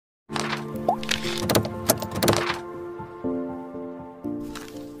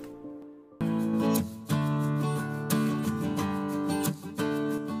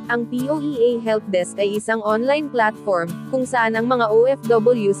Ang Poea Helpdesk ay isang online platform, kung saan ang mga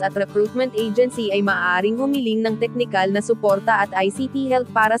OFWs at recruitment agency ay maaaring humiling ng teknikal na suporta at ICT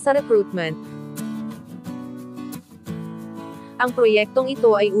help para sa recruitment. Ang proyektong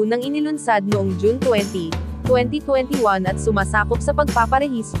ito ay unang inilunsad noong June 20, 2021 at sumasakop sa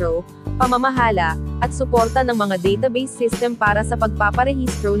pagpaparehistro, pamamahala, at suporta ng mga database system para sa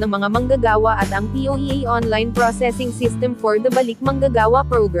pagpaparehistro ng mga manggagawa at ang Poea Online Processing System for the Balik Manggagawa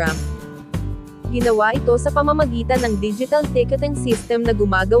Program. Ginawa ito sa pamamagitan ng digital ticketing system na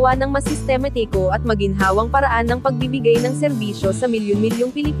gumagawa ng mas sistematiko at maginhawang paraan ng pagbibigay ng serbisyo sa milyon-milyong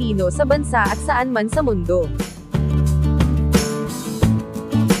Pilipino sa bansa at saan man sa mundo.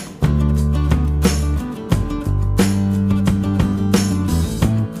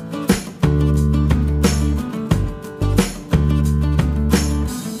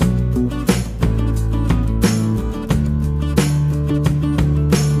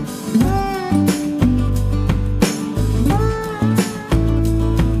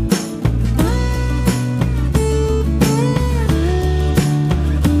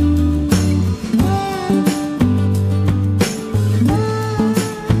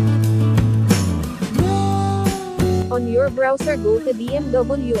 On your browser, go to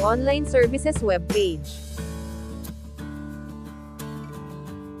BMW Online Services webpage.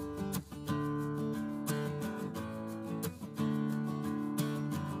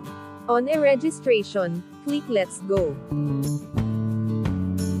 On a registration, click Let's Go.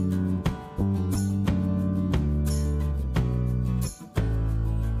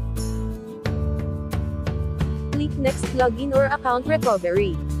 Click Next Login or Account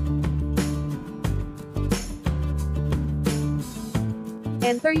Recovery.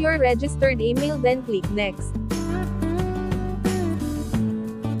 Enter your registered email, then click Next.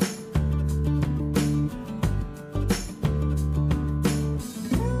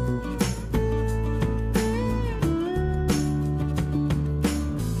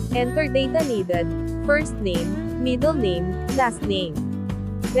 Enter data needed: first name, middle name, last name.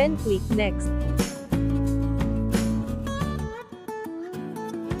 Then click Next.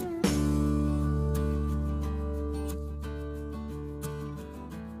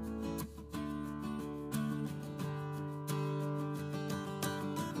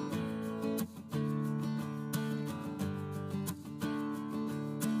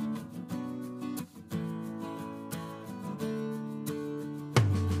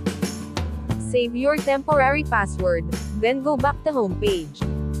 Save your temporary password, then go back to home page.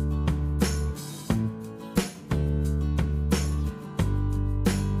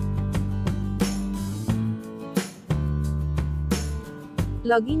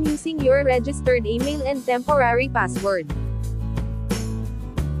 Log in using your registered email and temporary password.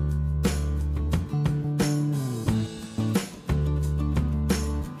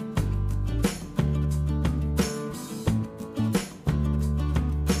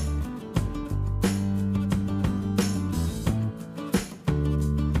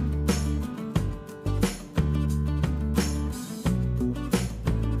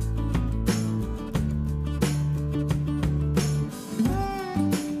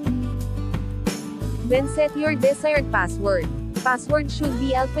 Then set your desired password. Password should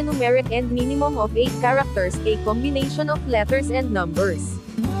be alphanumeric and minimum of 8 characters, a combination of letters and numbers.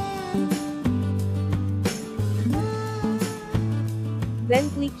 Then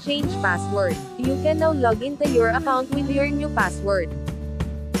click Change Password. You can now log into your account with your new password.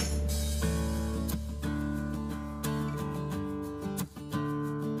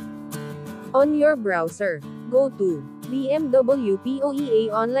 On your browser, go to BMW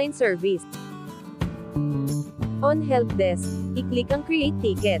Poea Online Service. On Helpdesk, i-click ang Create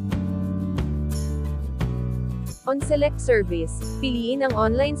Ticket. On Select Service, piliin ang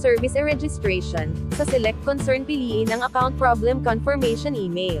Online Service Registration. Sa Select Concern, piliin ang Account Problem Confirmation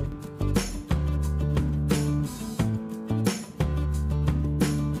Email.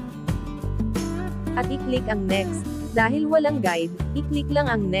 At i-click ang Next. Dahil walang guide, i-click lang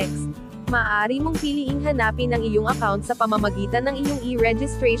ang Next. Maaari mong piliing hanapin ang iyong account sa pamamagitan ng iyong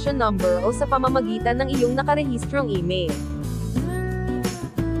e-registration number o sa pamamagitan ng iyong nakarehistrong email.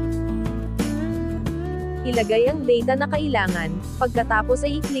 Ilagay ang data na kailangan, pagkatapos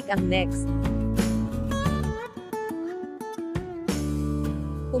ay i-click ang Next.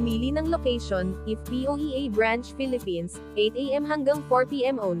 Pumili ng location, if Poea Branch Philippines, 8 AM hanggang 4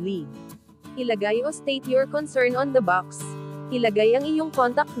 PM only. Ilagay o state your concern on the box. Ilagay ang iyong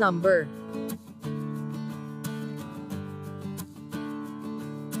contact number.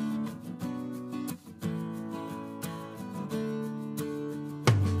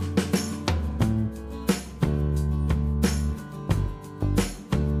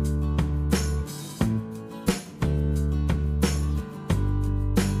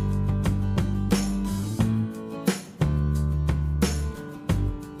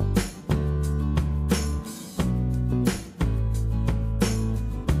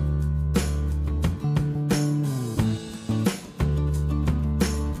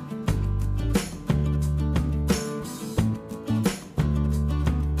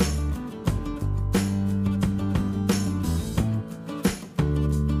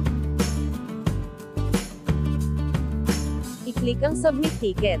 I-click ang Submit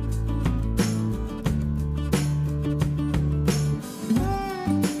Ticket.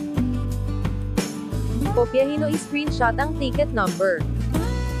 Kopyahin o i-screenshot ang ticket number.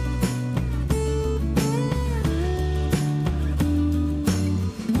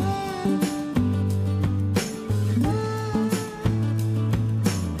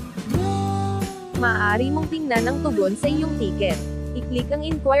 Maaari mong tingnan ang tugon sa iyong ticket. I-click ang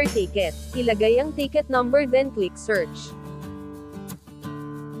Inquire Ticket. Ilagay ang ticket number then click Search.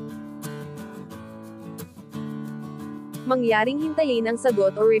 Mangyaring hintayin ang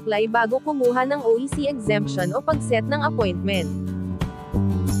sagot o reply bago kumuha ng OEC exemption o pag-set ng appointment.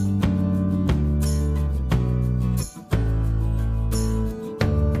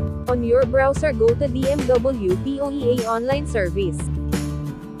 On your browser, go to DMW Poea online service.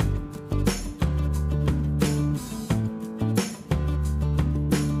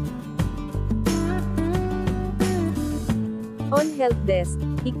 On Helpdesk,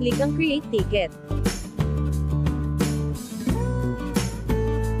 i-click ang Create Ticket.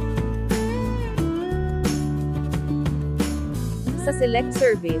 Sa Select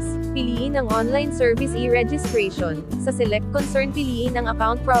Service, piliin ang Online Service e-registration. Sa Select Concern, piliin ang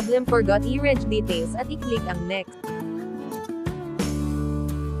Account Problem Forgot e-reg details at i-click ang Next.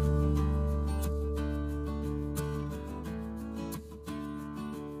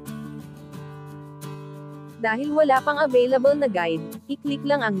 Dahil wala pang available na guide, i-click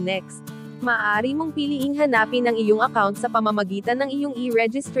lang ang Next. Maaari mong piliing hanapin ang iyong account sa pamamagitan ng iyong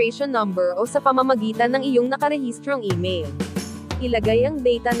e-registration number o sa pamamagitan ng iyong nakarehistrong email. Ilagay ang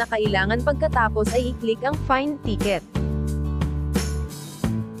data na kailangan pagkatapos ay i-click ang Find Ticket.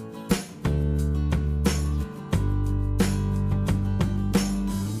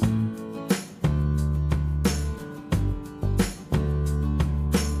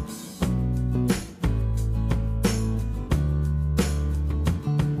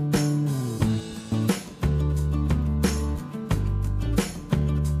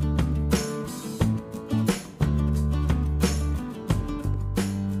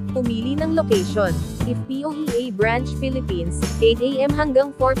 Pumili ng location. If POEA Branch Philippines, 8 AM hanggang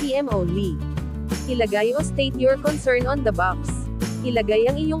 4 PM only. Ilagay o state your concern on the box. Ilagay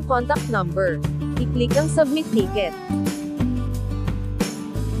ang iyong contact number. I-click ang Submit Ticket.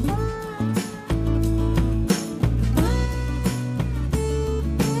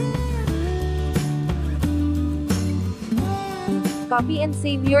 Copy and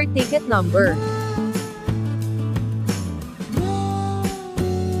save your ticket number.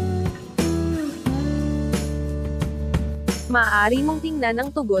 Maaari mong tingnan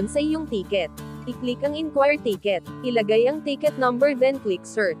ang tugon sa iyong ticket. I-click ang Inquire Ticket. Ilagay ang ticket number then click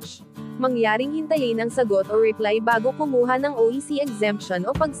Search. Mangyaring hintayin ang sagot o reply bago kumuha ng OEC exemption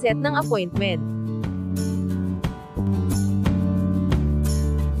o pag-set ng appointment.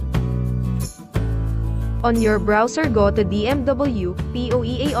 On your browser, go to DMW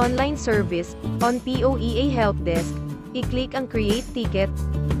Poea online service. On Poea Helpdesk, i-click ang Create Ticket.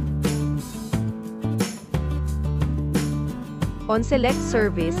 On Select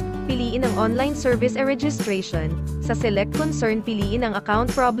Service, piliin ang Online Service e-registration. Sa Select Concern, piliin ang Account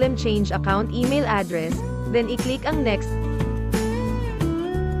Problem Change Account Email Address, then i-click ang Next.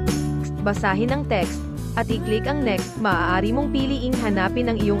 Basahin ang text, at i-click ang Next. Maaari mong piliing hanapin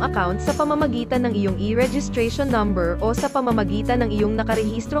ang iyong account sa pamamagitan ng iyong e-registration number o sa pamamagitan ng iyong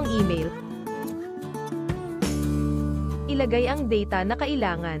nakarehistrong email. Ilagay ang data na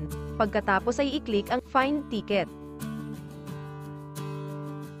kailangan. Pagkatapos ay i-click ang Find Ticket.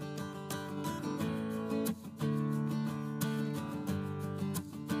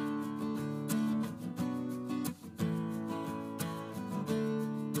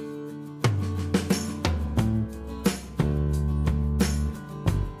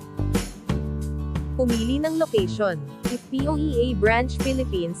 Pumili ng location. If POEA Branch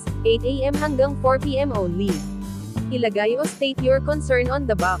Philippines, 8 AM hanggang 4 PM only. Ilagay o state your concern on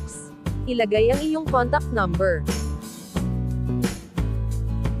the box. Ilagay ang iyong contact number.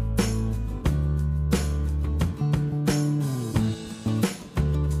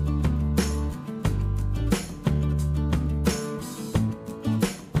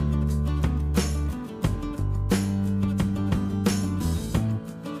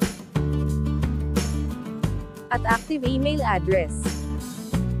 At active email address.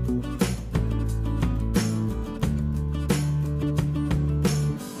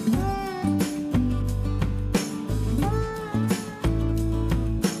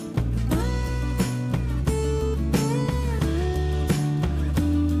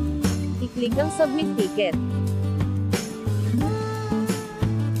 I-click ang Submit Ticket.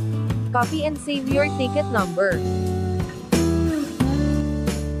 Copy and save your ticket number.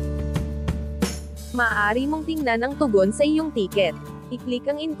 Maaari mong tingnan ang tugon sa iyong ticket.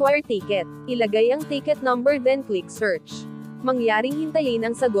 I-click ang Inquire Ticket. Ilagay ang ticket number then click Search. Mangyaring hintayin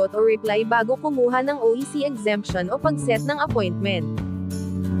ang sagot o reply bago kumuha ng OEC exemption o pag-set ng appointment.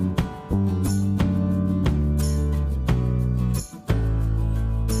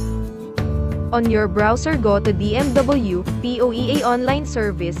 On your browser, go to DMW, POEA Online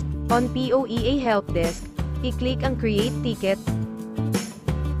Service. On POEA Helpdesk, i-click ang Create Ticket.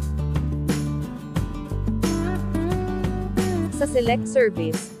 Sa Select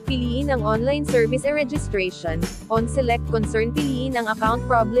Service, piliin ang Online Service e-Registration. On Select Concern, piliin ang Account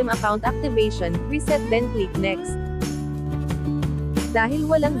Problem Account Activation, Reset then click Next. Dahil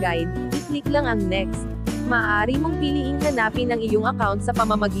walang guide, i-click lang ang Next. Maaari mong piliing hanapin ang iyong account sa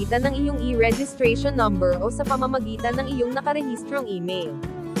pamamagitan ng iyong e-registration number o sa pamamagitan ng iyong nakarehistrong email.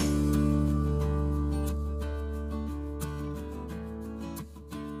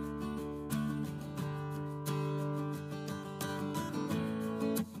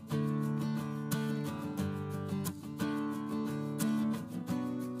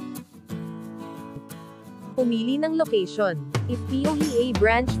 Pumili ng location. If POEA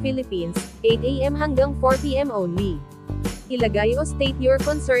Branch Philippines, 8 AM hanggang 4 PM only. Ilagay o state your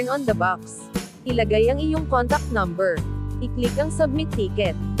concern on the box. Ilagay ang iyong contact number. I-click ang Submit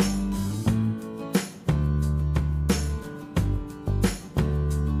Ticket.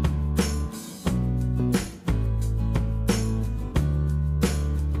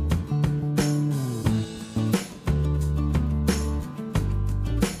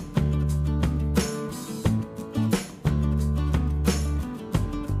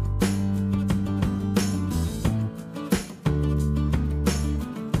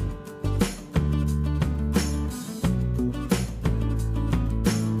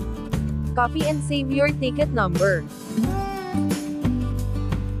 Copy and save your ticket number.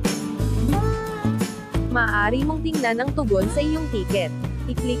 Maaari mong tingnan ang tugon sa iyong ticket.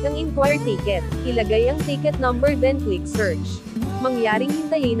 I-click ang Inquire Ticket. Ilagay ang ticket number then click Search. Mangyaring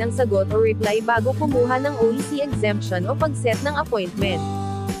hintayin ang sagot o reply bago kumuha ng OEC exemption o pag-set ng appointment.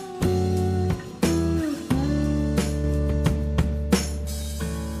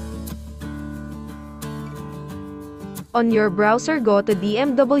 On your browser, go to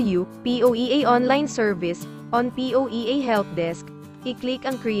DMW, POEA Online Service. On POEA Helpdesk, i-click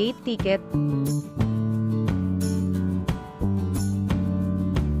ang Create Ticket.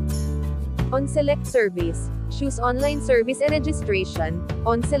 On Select Service, choose Online Service e-Registration.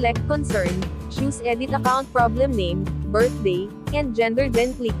 On Select Concern, choose Edit Account Problem Name, Birthday, and Gender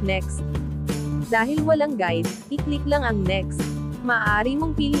then click Next. Dahil walang guide, i-click lang ang Next. Maaari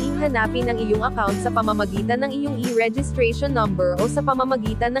mong piliing hanapin ang iyong account sa pamamagitan ng iyong e-registration number o sa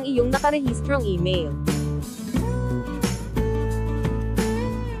pamamagitan ng iyong nakarehistrong email.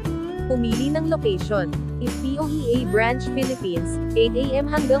 Pumili ng location. If POEA Branch Philippines, 8 AM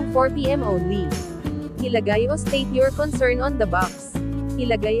hanggang 4 PM only. Ilagay o state your concern on the box.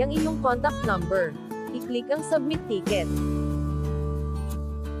 Ilagay ang iyong contact number. I-click ang Submit Ticket.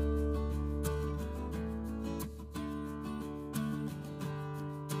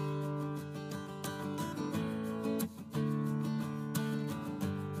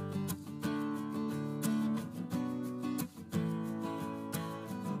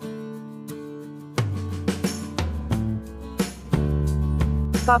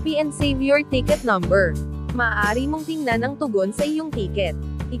 Copy and save your ticket number. Maaari mong tingnan ang tugon sa iyong ticket.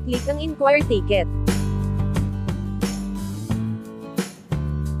 I-click ang Inquire Ticket.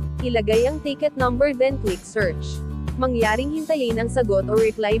 Ilagay ang ticket number then click Search. Mangyaring hintayin ang sagot o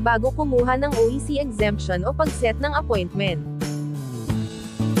reply bago kumuha ng OEC exemption o pag-set ng appointment.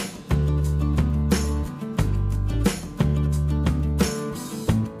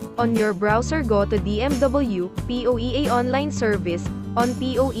 On your browser, go to DMW, POEA Online Service. On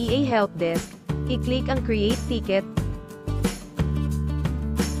POEA Helpdesk, i-click ang Create Ticket.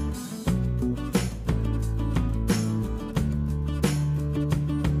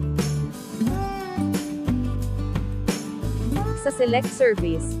 Sa Select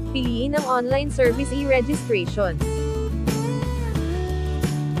Service, piliin ang Online Service e-Registration.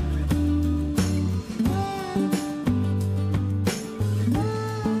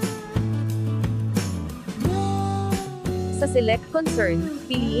 Sa Select Concern,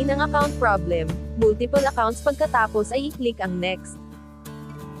 piliin ang Account Problem, Multiple Accounts pagkatapos ay i-click ang Next.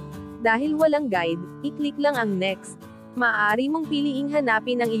 Dahil walang guide, i-click lang ang Next. Maaari mong piliing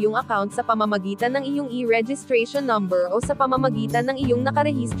hanapin ang iyong account sa pamamagitan ng iyong e-registration number o sa pamamagitan ng iyong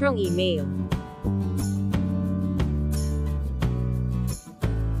nakarehistrong email.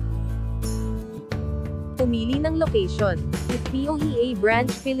 Pumili ng location. With POEA Branch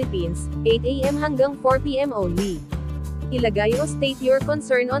Philippines, 8 AM hanggang 4 PM only. Ilagay o state your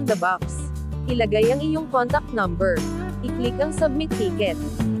concern on the box. Ilagay ang iyong contact number. I-click ang Submit Ticket.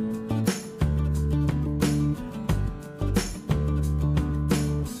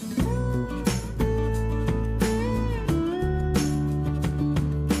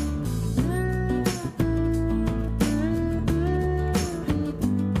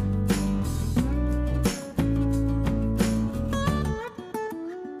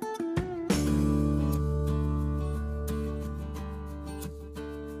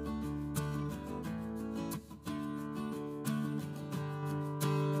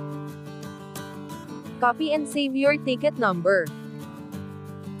 Copy and save your ticket number.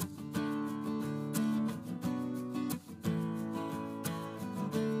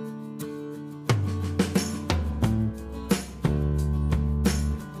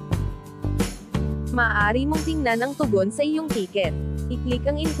 Maaari mong tingnan ang tugon sa iyong ticket. I-click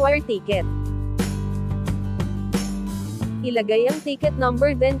ang Inquire Ticket. Ilagay ang ticket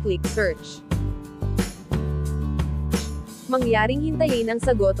number then click Search. Mangyaring hintayin ang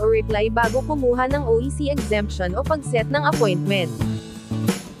sagot o reply bago kumuha ng OEC exemption o pag-set ng appointment.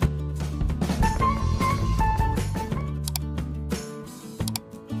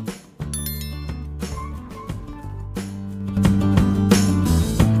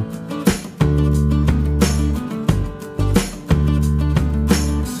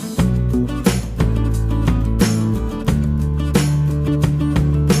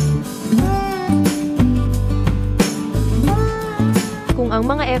 Ang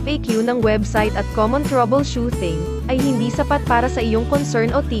mga FAQ ng website at common troubleshooting ay hindi sapat para sa iyong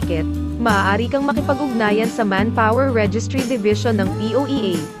concern o ticket, maaari kang makipag-ugnayan sa Manpower Registry Division ng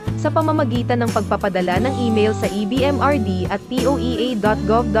POEA sa pamamagitan ng pagpapadala ng email sa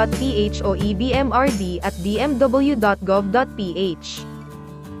ebmrd@poea.gov.ph o ebmrd@dmw.gov.ph.